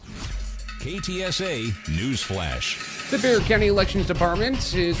KTSA News Flash. The Bexar County Elections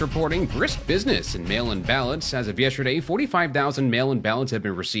Department is reporting brisk business in mail-in ballots. As of yesterday, 45,000 mail-in ballots have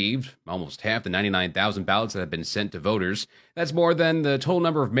been received, almost half the 99,000 ballots that have been sent to voters. That's more than the total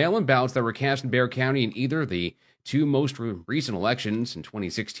number of mail-in ballots that were cast in Bexar County in either the two most recent elections in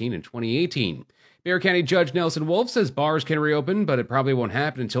 2016 and 2018. Bexar County Judge Nelson Wolf says bars can reopen, but it probably won't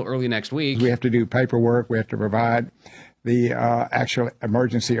happen until early next week. We have to do paperwork. We have to provide the actual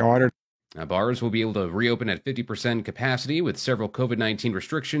emergency order. Bars will be able to reopen at 50% capacity with several COVID-19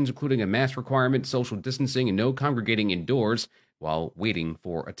 restrictions, including a mask requirement, social distancing, and no congregating indoors while waiting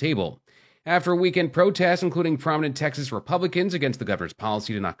for a table. After a weekend protest, including prominent Texas Republicans against the governor's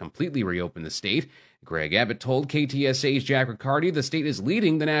policy to not completely reopen the state, Greg Abbott told KTSA's Jack Riccardi the state is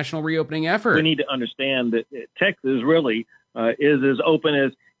leading the national reopening effort. We need to understand that Texas really is as open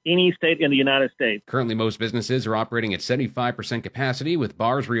as any state in the United States. Currently, most businesses are operating at 75% capacity, with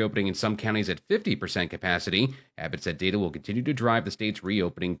bars reopening in some counties at 50% capacity. Abbott said data will continue to drive the state's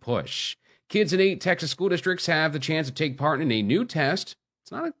reopening push. Kids in 8 Texas school districts have the chance to take part in a new test.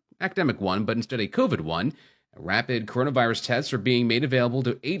 It's not an academic one, but instead a COVID one. Rapid coronavirus tests are being made available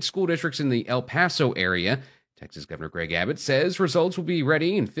to 8 school districts in the El Paso area. Texas Governor Greg Abbott says results will be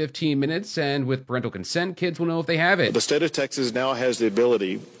ready in 15 minutes, and with parental consent, kids will know if they have it. The state of Texas now has the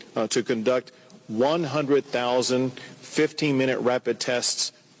ability to conduct 100,000 15-minute rapid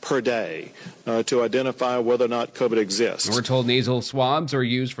tests per day to identify whether or not COVID exists. We're told nasal swabs are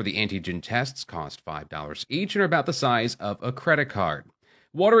used for the antigen tests, cost $5 each, and are about the size of a credit card.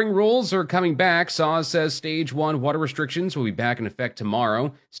 Watering rules are coming back. SAWS says Stage 1 water restrictions will be back in effect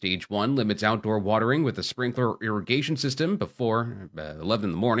tomorrow. Stage 1 limits outdoor watering with a sprinkler irrigation system before 11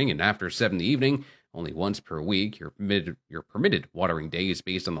 in the morning and after 7 in the evening. Only once per week. Your permitted watering day is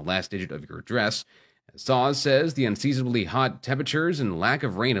based on the last digit of your address. SAWS says the unseasonably hot temperatures and lack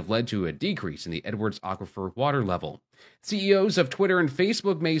of rain have led to a decrease in the Edwards Aquifer water level. CEOs of Twitter and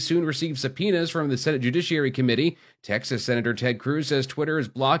Facebook may soon receive subpoenas from the Senate Judiciary Committee. Texas Senator Ted Cruz says Twitter is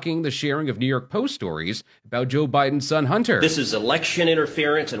blocking the sharing of New York Post stories about Joe Biden's son Hunter. This is election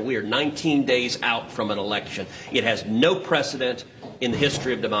interference, and we are 19 days out from an election. It has no precedent in the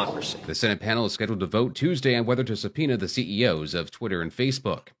history of democracy. The Senate panel is scheduled to vote Tuesday on whether to subpoena the CEOs of Twitter and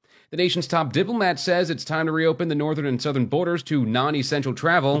Facebook. The nation's top diplomat says it's time to reopen the northern and southern borders to non-essential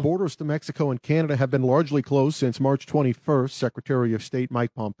travel. The borders to Mexico and Canada have been largely closed since March 21st. Secretary of State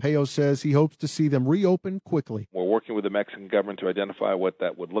Mike Pompeo says he hopes to see them reopen quickly. We're working with the Mexican government to identify what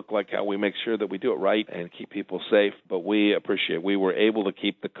that would look like, how we make sure that we do it right and keep people safe. But we appreciate we were able to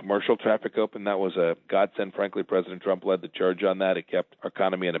keep the commercial traffic open. That was a godsend. Frankly, President Trump led the charge on that. It kept our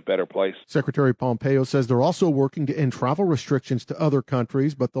economy in a better place. Secretary Pompeo says they're also working to end travel restrictions to other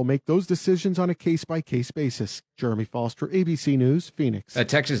countries, but they'll make those decisions on a case-by-case basis. Jeremy Foster, ABC News, Phoenix. A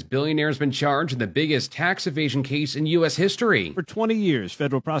Texas billionaire has been charged in the biggest tax evasion case in U.S. history. For 20 years,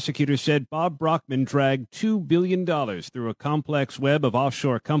 federal prosecutors said Bob Brockman dragged $2 billion through a complex web of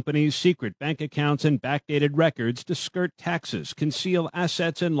offshore companies, secret bank accounts, and backdated records to skirt taxes, conceal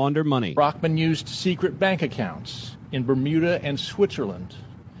assets, and launder money. Brockman used secret bank accounts in Bermuda and Switzerland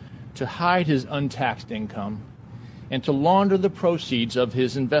to hide his untaxed income and to launder the proceeds of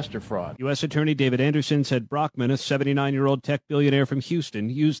his investor fraud. U.S. Attorney David Anderson said Brockman, a 79-year-old tech billionaire from Houston,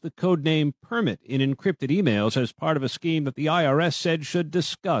 used the code name Permit in encrypted emails as part of a scheme that the IRS said should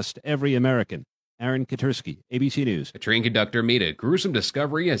disgust every American. Aaron Katursky, ABC News. A train conductor made a gruesome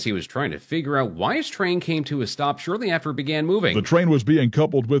discovery as he was trying to figure out why his train came to a stop shortly after it began moving. The train was being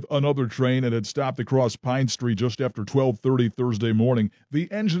coupled with another train and had stopped across Pine Street just after 12:30 Thursday morning.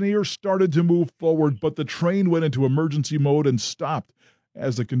 The engineer started to move forward, but the train went into emergency mode and stopped.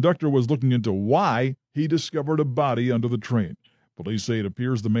 As the conductor was looking into why, he discovered a body under the train. Police say it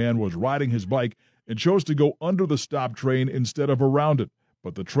appears the man was riding his bike and chose to go under the stopped train instead of around it.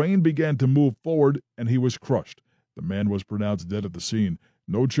 But the train began to move forward, and he was crushed. The man was pronounced dead at the scene.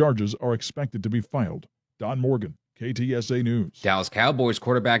 No charges are expected to be filed. Don Morgan, KTSA News. Dallas Cowboys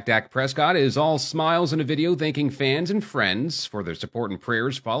quarterback Dak Prescott is all smiles in a video thanking fans and friends for their support and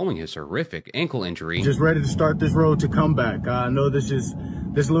prayers following his horrific ankle injury. Just ready to start this road to comeback. I know this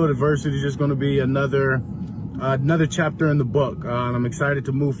little adversity is just going to be another chapter in the book. I'm excited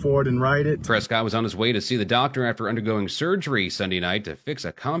to move forward and write it. Prescott was on his way to see the doctor after undergoing surgery Sunday night to fix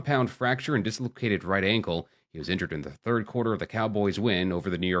a compound fracture and dislocated right ankle. He was injured in the third quarter of the Cowboys' win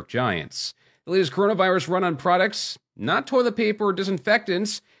over the New York Giants. The latest coronavirus run on products, not toilet paper or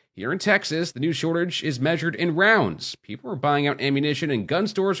disinfectants. Here in Texas, the new shortage is measured in rounds. People are buying out ammunition and gun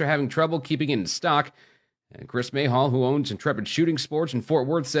stores are having trouble keeping it in stock. And Chris Mayhall, who owns Intrepid Shooting Sports in Fort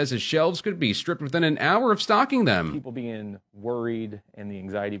Worth, says his shelves could be stripped within an hour of stocking them. People being worried and the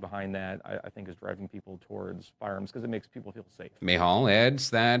anxiety behind that, I think, is driving people towards firearms because it makes people feel safe. Mayhall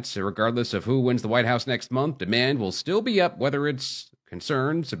adds that regardless of who wins the White House next month, demand will still be up, whether it's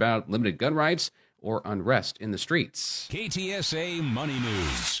concerns about limited gun rights or unrest in the streets. KTSA Money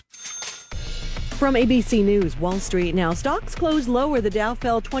News. From ABC News, Wall Street now. Stocks closed lower. The Dow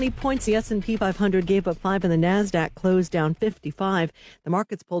fell 20 points. The S&P 500 gave up 5 and the Nasdaq closed down 55. The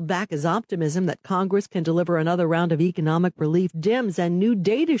markets pulled back as optimism that Congress can deliver another round of economic relief dims, and new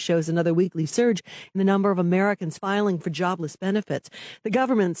data shows another weekly surge in the number of Americans filing for jobless benefits. The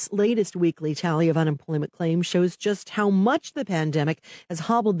government's latest weekly tally of unemployment claims shows just how much the pandemic has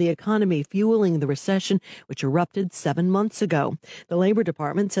hobbled the economy, fueling the recession, which erupted 7 months ago. The Labor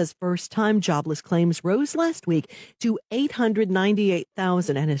Department says first-time jobless claims rose last week to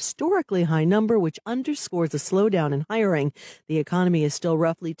 898,000, an historically high number, which underscores a slowdown in hiring. The economy is still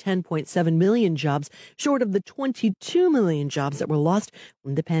roughly 10.7 million jobs, short of the 22 million jobs that were lost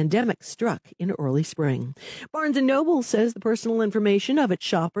when the pandemic struck in early spring. Barnes & Noble says the personal information of its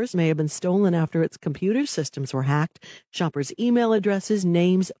shoppers may have been stolen after its computer systems were hacked. Shoppers' email addresses,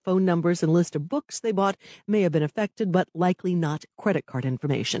 names, phone numbers, and list of books they bought may have been affected, but likely not credit card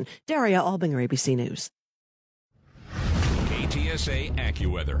information. Daria Albinger, ABC News. KTSA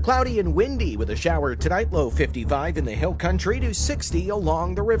AccuWeather. Cloudy and windy with a shower tonight, low 55 in the hill country to 60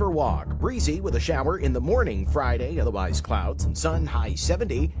 along the Riverwalk. Breezy with a shower in the morning Friday, otherwise clouds and sun, high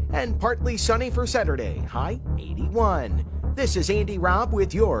 70, and partly sunny for Saturday, high 81. This is Andy Robb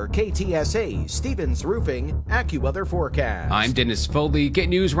with your KTSA Stevens Roofing AccuWeather forecast. I'm Dennis Foley. Get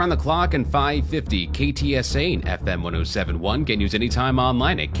news around the clock and 550 KTSA and FM 107.1. Get news anytime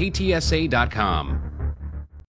online at ktsa.com.